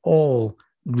injustice, all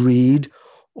greed,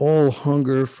 all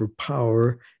hunger for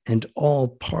power, and all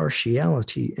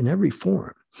partiality in every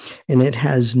form. And it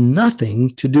has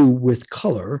nothing to do with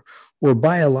color or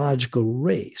biological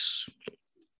race.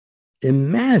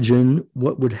 Imagine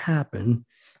what would happen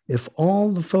if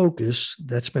all the focus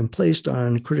that's been placed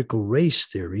on critical race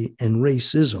theory and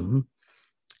racism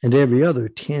and every other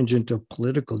tangent of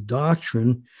political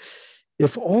doctrine,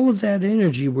 if all of that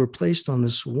energy were placed on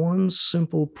this one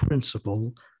simple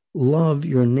principle, love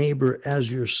your neighbor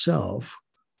as yourself,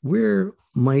 where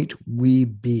might we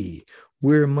be?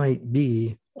 Where might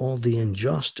be all the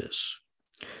injustice?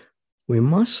 We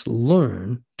must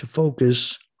learn to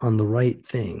focus on the right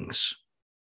things.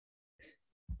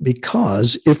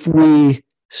 Because if we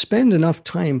spend enough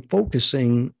time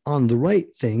focusing on the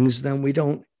right things, then we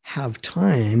don't have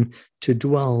time to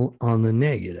dwell on the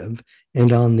negative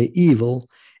and on the evil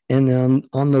and then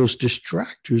on those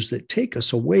distractors that take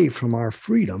us away from our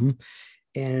freedom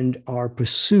and our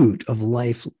pursuit of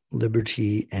life,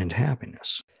 liberty, and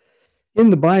happiness. In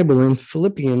the Bible, in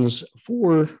Philippians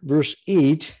 4, verse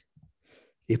 8,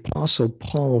 the Apostle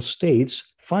Paul states,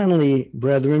 "Finally,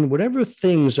 brethren, whatever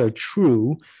things are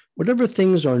true, whatever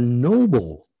things are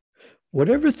noble,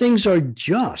 whatever things are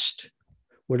just,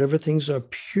 whatever things are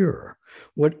pure,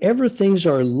 whatever things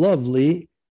are lovely,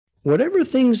 whatever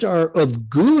things are of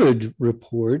good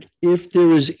report, if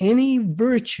there is any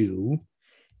virtue,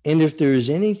 and if there is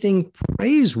anything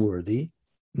praiseworthy,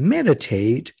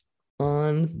 meditate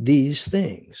on these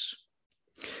things."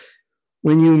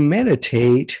 When you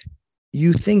meditate,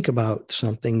 you think about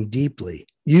something deeply.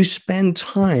 You spend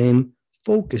time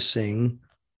focusing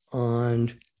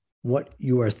on what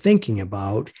you are thinking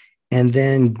about, and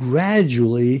then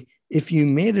gradually, if you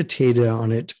meditate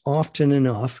on it often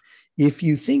enough, if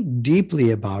you think deeply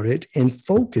about it and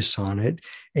focus on it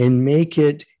and make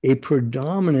it a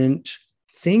predominant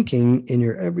thinking in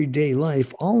your everyday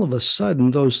life, all of a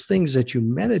sudden, those things that you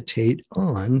meditate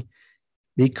on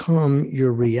become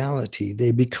your reality.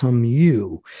 They become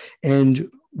you.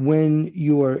 And when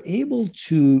you are able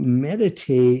to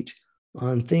meditate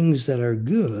on things that are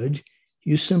good,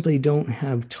 you simply don't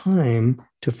have time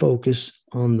to focus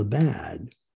on the bad.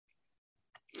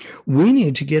 We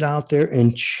need to get out there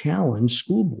and challenge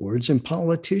school boards and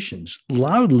politicians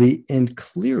loudly and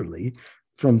clearly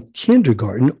from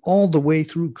kindergarten all the way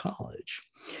through college.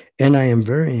 And I am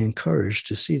very encouraged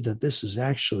to see that this is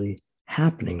actually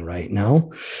happening right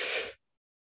now.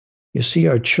 You see,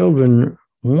 our children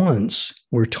once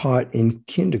were taught in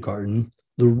kindergarten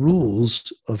the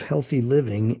rules of healthy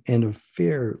living and of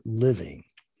fair living.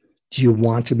 Do you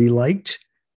want to be liked?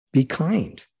 Be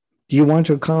kind. Do you want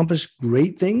to accomplish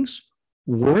great things?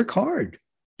 Work hard.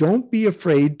 Don't be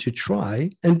afraid to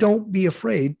try, and don't be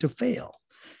afraid to fail.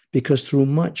 because through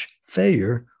much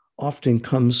failure often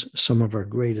comes some of our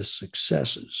greatest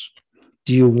successes.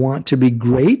 Do you want to be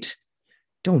great?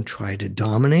 Don't try to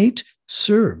dominate.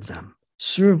 Serve them.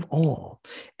 Serve all,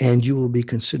 and you will be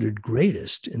considered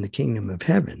greatest in the kingdom of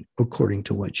heaven, according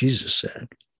to what Jesus said.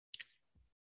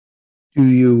 Do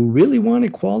you really want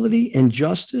equality and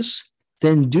justice?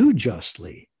 Then do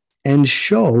justly and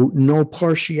show no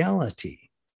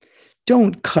partiality.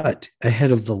 Don't cut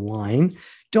ahead of the line.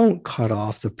 Don't cut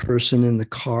off the person in the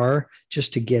car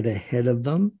just to get ahead of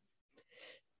them.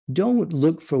 Don't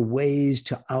look for ways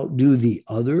to outdo the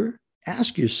other.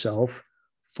 Ask yourself,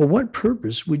 for what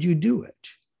purpose would you do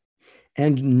it?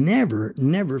 And never,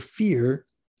 never fear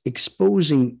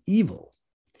exposing evil.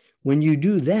 When you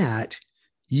do that,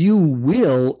 you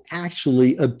will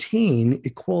actually obtain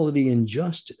equality and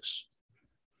justice.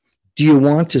 Do you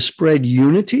want to spread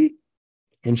unity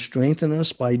and strengthen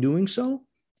us by doing so?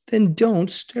 Then don't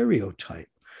stereotype.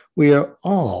 We are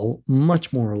all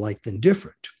much more alike than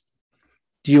different.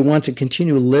 Do you want to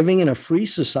continue living in a free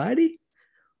society?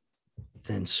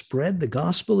 Then spread the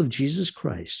gospel of Jesus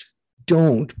Christ.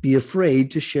 Don't be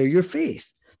afraid to share your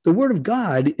faith. The word of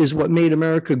God is what made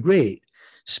America great.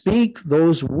 Speak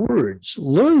those words,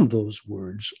 learn those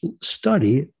words,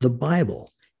 study the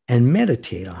Bible, and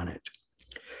meditate on it.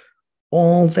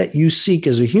 All that you seek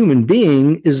as a human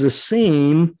being is the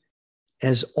same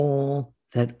as all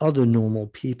that other normal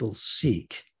people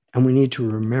seek. And we need to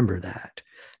remember that.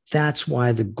 That's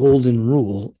why the golden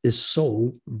rule is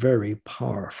so very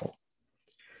powerful.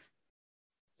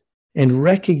 And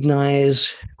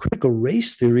recognize critical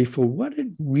race theory for what it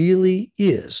really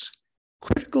is.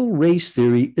 Critical race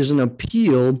theory is an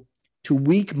appeal to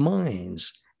weak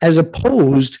minds as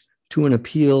opposed to an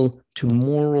appeal to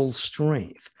moral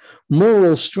strength.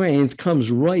 Moral strength comes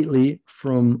rightly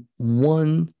from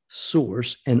one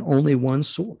source and only one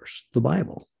source, the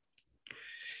Bible.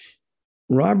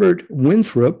 Robert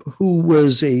Winthrop, who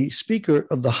was a Speaker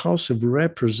of the House of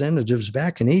Representatives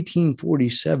back in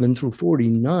 1847 through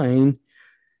 49,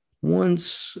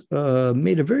 once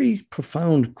made a very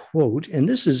profound quote, and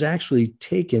this is actually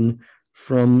taken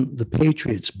from the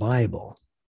Patriots Bible.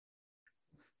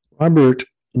 Robert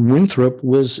Winthrop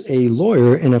was a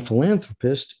lawyer and a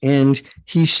philanthropist, and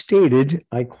he stated,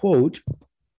 I quote,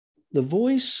 "The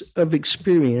voice of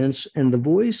experience and the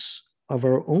voice of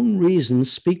our own reason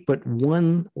speak but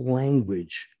one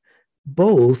language,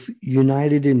 both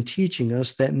united in teaching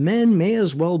us that men may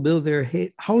as well build their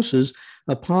houses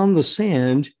upon the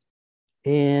sand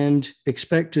and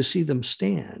expect to see them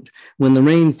stand when the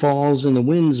rain falls and the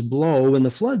winds blow and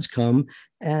the floods come,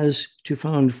 as to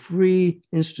found free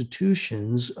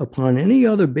institutions upon any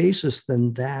other basis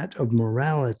than that of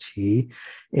morality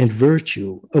and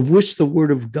virtue, of which the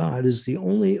word of God is the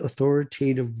only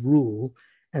authoritative rule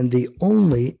and the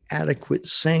only adequate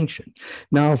sanction."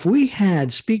 Now, if we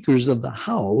had speakers of the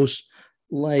House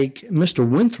like Mr.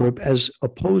 Winthrop as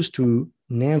opposed to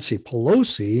Nancy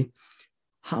Pelosi,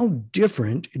 how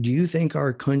different do you think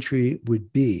our country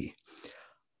would be?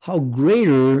 How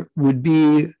greater would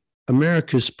be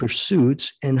America's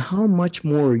pursuits, and how much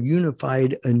more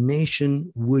unified a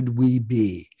nation would we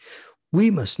be? We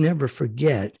must never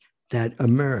forget that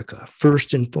America,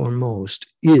 first and foremost,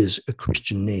 is a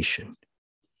Christian nation.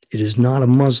 It is not a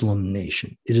Muslim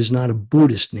nation. It is not a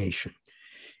Buddhist nation.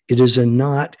 It is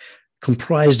not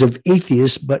comprised of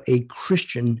atheists, but a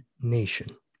Christian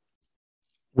nation.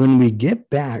 When we get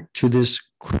back to this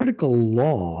critical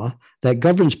law that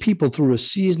governs people through a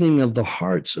seasoning of the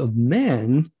hearts of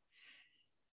men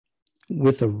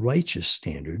with a righteous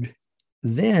standard,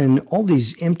 then all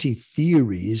these empty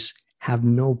theories have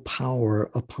no power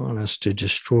upon us to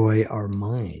destroy our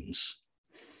minds.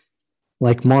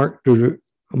 Like Martin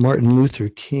Luther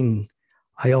King,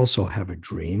 I also have a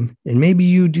dream, and maybe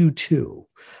you do too.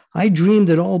 I dream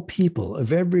that all people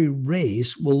of every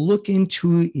race will look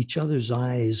into each other's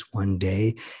eyes one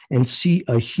day and see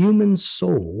a human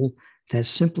soul that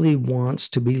simply wants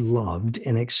to be loved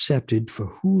and accepted for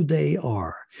who they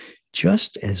are,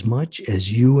 just as much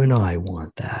as you and I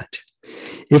want that.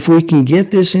 If we can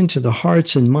get this into the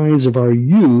hearts and minds of our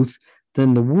youth,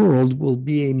 then the world will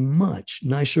be a much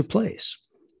nicer place.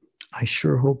 I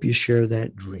sure hope you share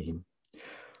that dream.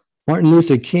 Martin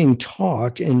Luther King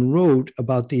talked and wrote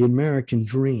about the American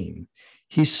dream.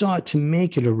 He sought to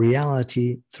make it a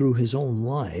reality through his own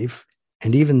life,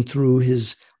 and even through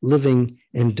his living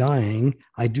and dying,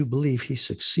 I do believe he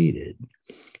succeeded.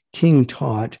 King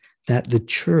taught that the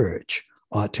church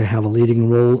ought to have a leading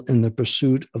role in the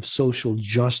pursuit of social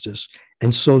justice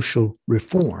and social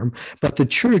reform, but the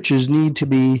churches need to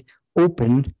be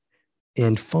open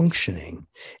and functioning.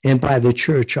 And by the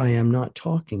church, I am not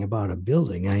talking about a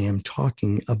building. I am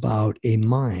talking about a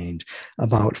mind,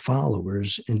 about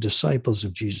followers and disciples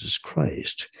of Jesus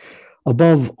Christ.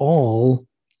 Above all,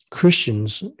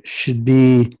 Christians should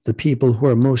be the people who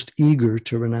are most eager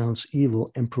to renounce evil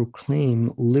and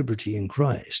proclaim liberty in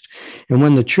Christ. And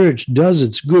when the church does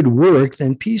its good work,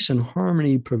 then peace and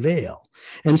harmony prevail.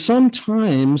 And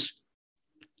sometimes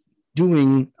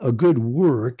doing a good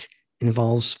work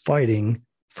involves fighting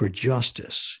for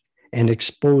justice and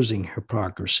exposing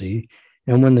hypocrisy.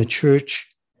 And when the church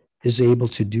is able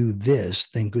to do this,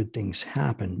 then good things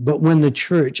happen. But when the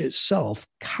church itself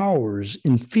cowers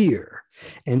in fear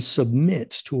and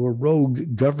submits to a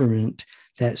rogue government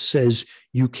that says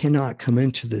you cannot come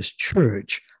into this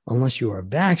church unless you are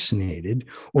vaccinated,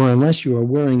 or unless you are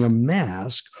wearing a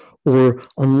mask, or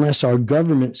unless our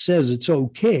government says it's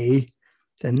okay,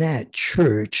 then that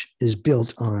church is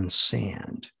built on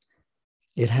sand.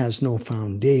 It has no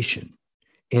foundation.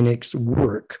 In its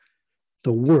work,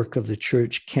 the work of the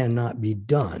church cannot be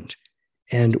done.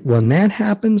 And when that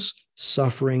happens,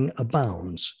 suffering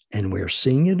abounds. And we're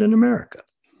seeing it in America.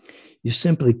 You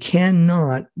simply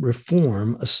cannot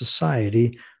reform a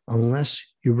society unless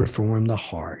you reform the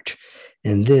heart.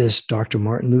 And this, Dr.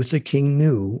 Martin Luther King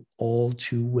knew all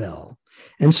too well.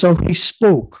 And so he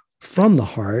spoke from the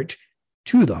heart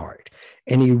to the heart,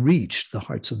 and he reached the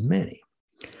hearts of many.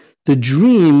 The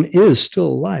dream is still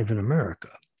alive in America.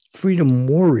 Freedom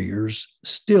warriors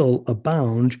still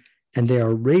abound, and they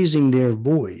are raising their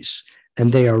voice,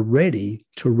 and they are ready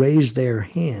to raise their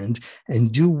hand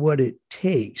and do what it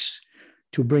takes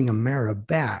to bring America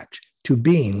back to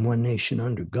being one nation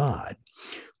under God.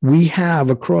 We have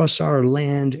across our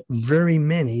land very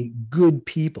many good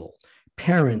people,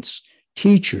 parents,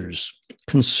 teachers,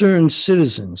 concerned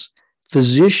citizens,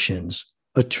 physicians,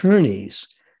 attorneys,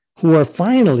 who are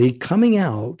finally coming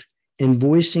out and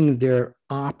voicing their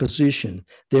opposition,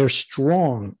 their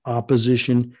strong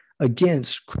opposition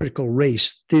against critical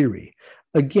race theory,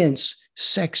 against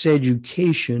sex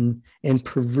education and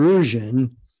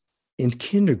perversion in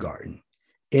kindergarten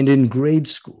and in grade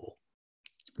school.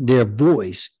 Their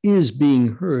voice is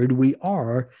being heard. We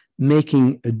are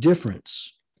making a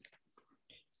difference,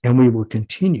 and we will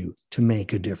continue to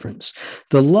make a difference.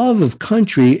 The love of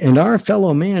country and our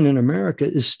fellow man in America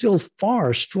is still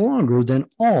far stronger than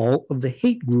all of the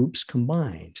hate groups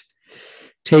combined.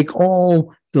 Take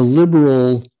all the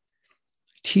liberal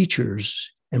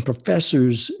teachers and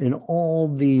professors in all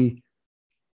the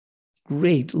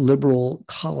great liberal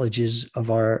colleges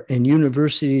and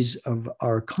universities of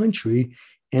our country,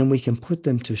 and we can put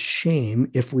them to shame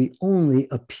if we only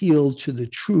appeal to the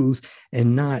truth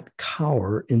and not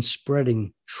cower in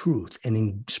spreading truth and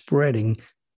in spreading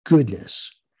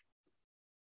goodness.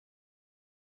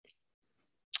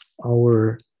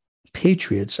 Our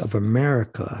patriots of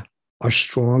America are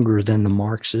stronger than the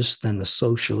Marxists, than the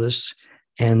socialists,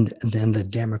 and than the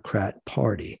Democrat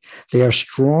Party. They are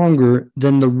stronger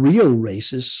than the real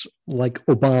racists like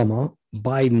Obama,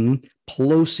 Biden,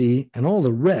 Pelosi, and all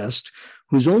the rest,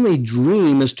 whose only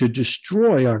dream is to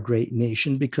destroy our great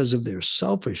nation because of their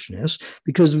selfishness,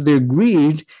 because of their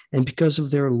greed, and because of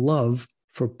their love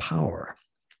for power.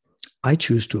 I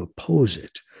choose to oppose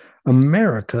it.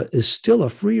 America is still a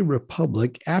free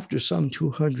republic after some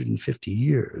 250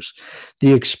 years.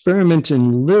 The experiment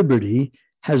in liberty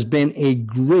has been a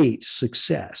great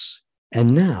success,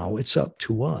 and now it's up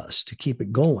to us to keep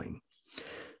it going.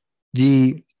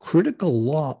 The critical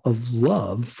law of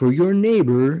love for your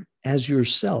neighbor as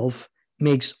yourself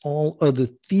makes all other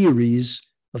theories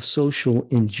of social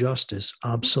injustice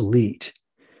obsolete.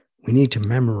 We need to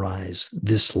memorize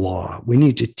this law. We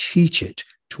need to teach it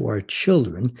to our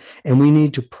children, and we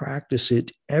need to practice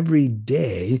it every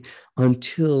day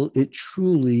until it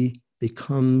truly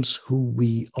becomes who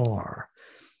we are.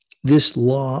 This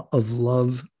law of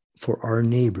love for our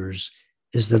neighbors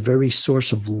is the very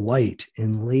source of light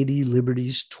in Lady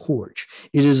Liberty's torch.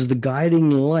 It is the guiding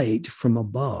light from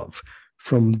above,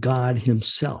 from God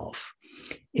himself.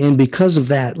 And because of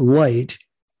that light,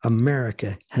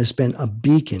 America has been a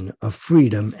beacon of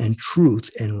freedom and truth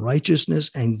and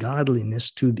righteousness and godliness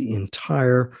to the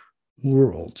entire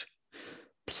world.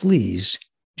 Please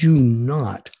do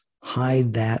not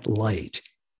hide that light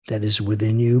that is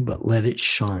within you, but let it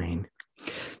shine.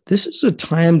 This is a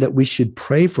time that we should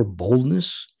pray for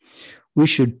boldness. We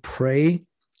should pray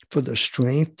for the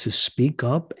strength to speak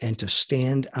up and to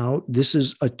stand out. This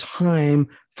is a time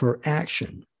for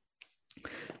action.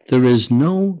 There is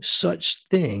no such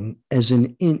thing as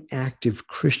an inactive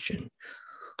Christian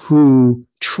who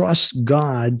trusts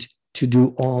God to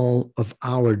do all of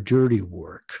our dirty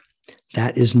work.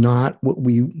 That is not what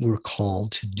we were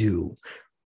called to do.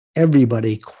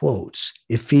 Everybody quotes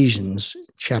Ephesians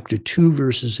chapter 2,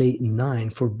 verses 8 and 9,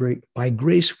 for by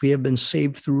grace we have been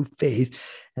saved through faith,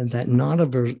 and that not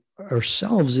of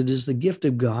ourselves, it is the gift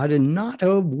of God, and not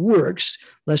of works,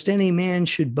 lest any man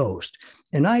should boast.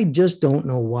 And I just don't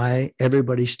know why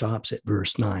everybody stops at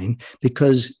verse 9,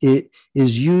 because it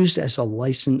is used as a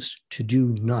license to do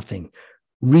nothing.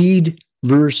 Read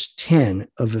verse 10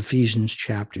 of Ephesians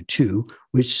chapter 2,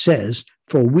 which says,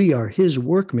 for we are his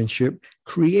workmanship,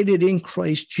 created in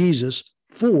Christ Jesus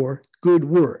for good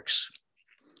works.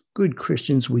 Good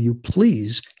Christians, will you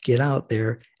please get out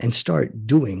there and start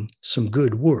doing some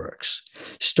good works?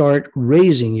 Start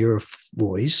raising your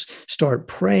voice, start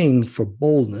praying for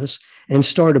boldness, and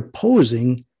start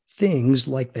opposing things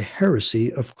like the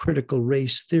heresy of critical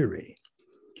race theory.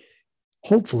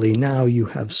 Hopefully now you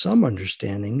have some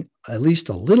understanding, at least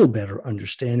a little better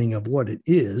understanding of what it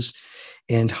is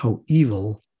and how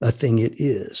evil a thing it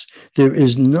is. There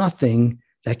is nothing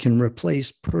that can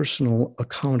replace personal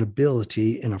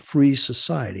accountability in a free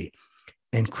society.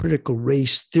 And critical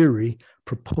race theory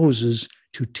proposes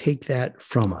to take that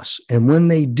from us. And when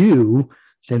they do,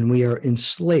 then we are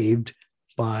enslaved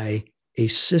by a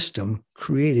system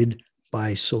created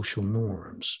by social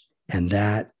norms. And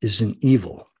that is an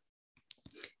evil.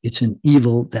 It's an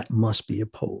evil that must be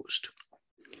opposed.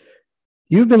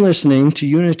 You've been listening to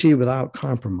Unity Without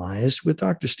Compromise with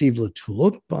Dr. Steve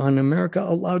LaTulippe on America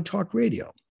Out Loud Talk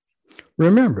Radio.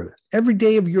 Remember, every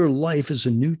day of your life is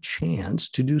a new chance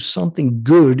to do something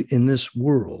good in this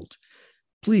world.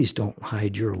 Please don't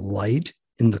hide your light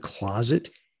in the closet.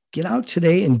 Get out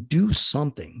today and do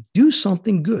something. Do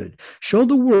something good. Show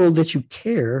the world that you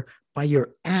care by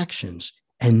your actions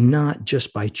and not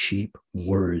just by cheap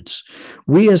words.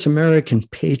 We as American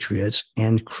patriots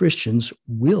and Christians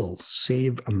will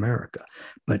save America,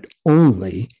 but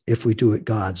only if we do it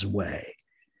God's way.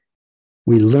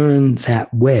 We learn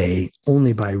that way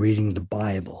only by reading the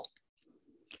Bible.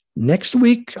 Next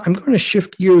week, I'm going to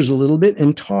shift gears a little bit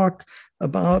and talk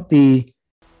about the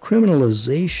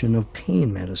criminalization of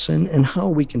pain medicine and how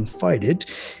we can fight it.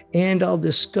 And I'll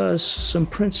discuss some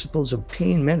principles of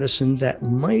pain medicine that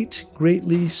might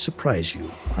greatly surprise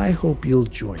you. I hope you'll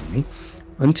join me.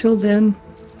 Until then,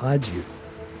 adieu.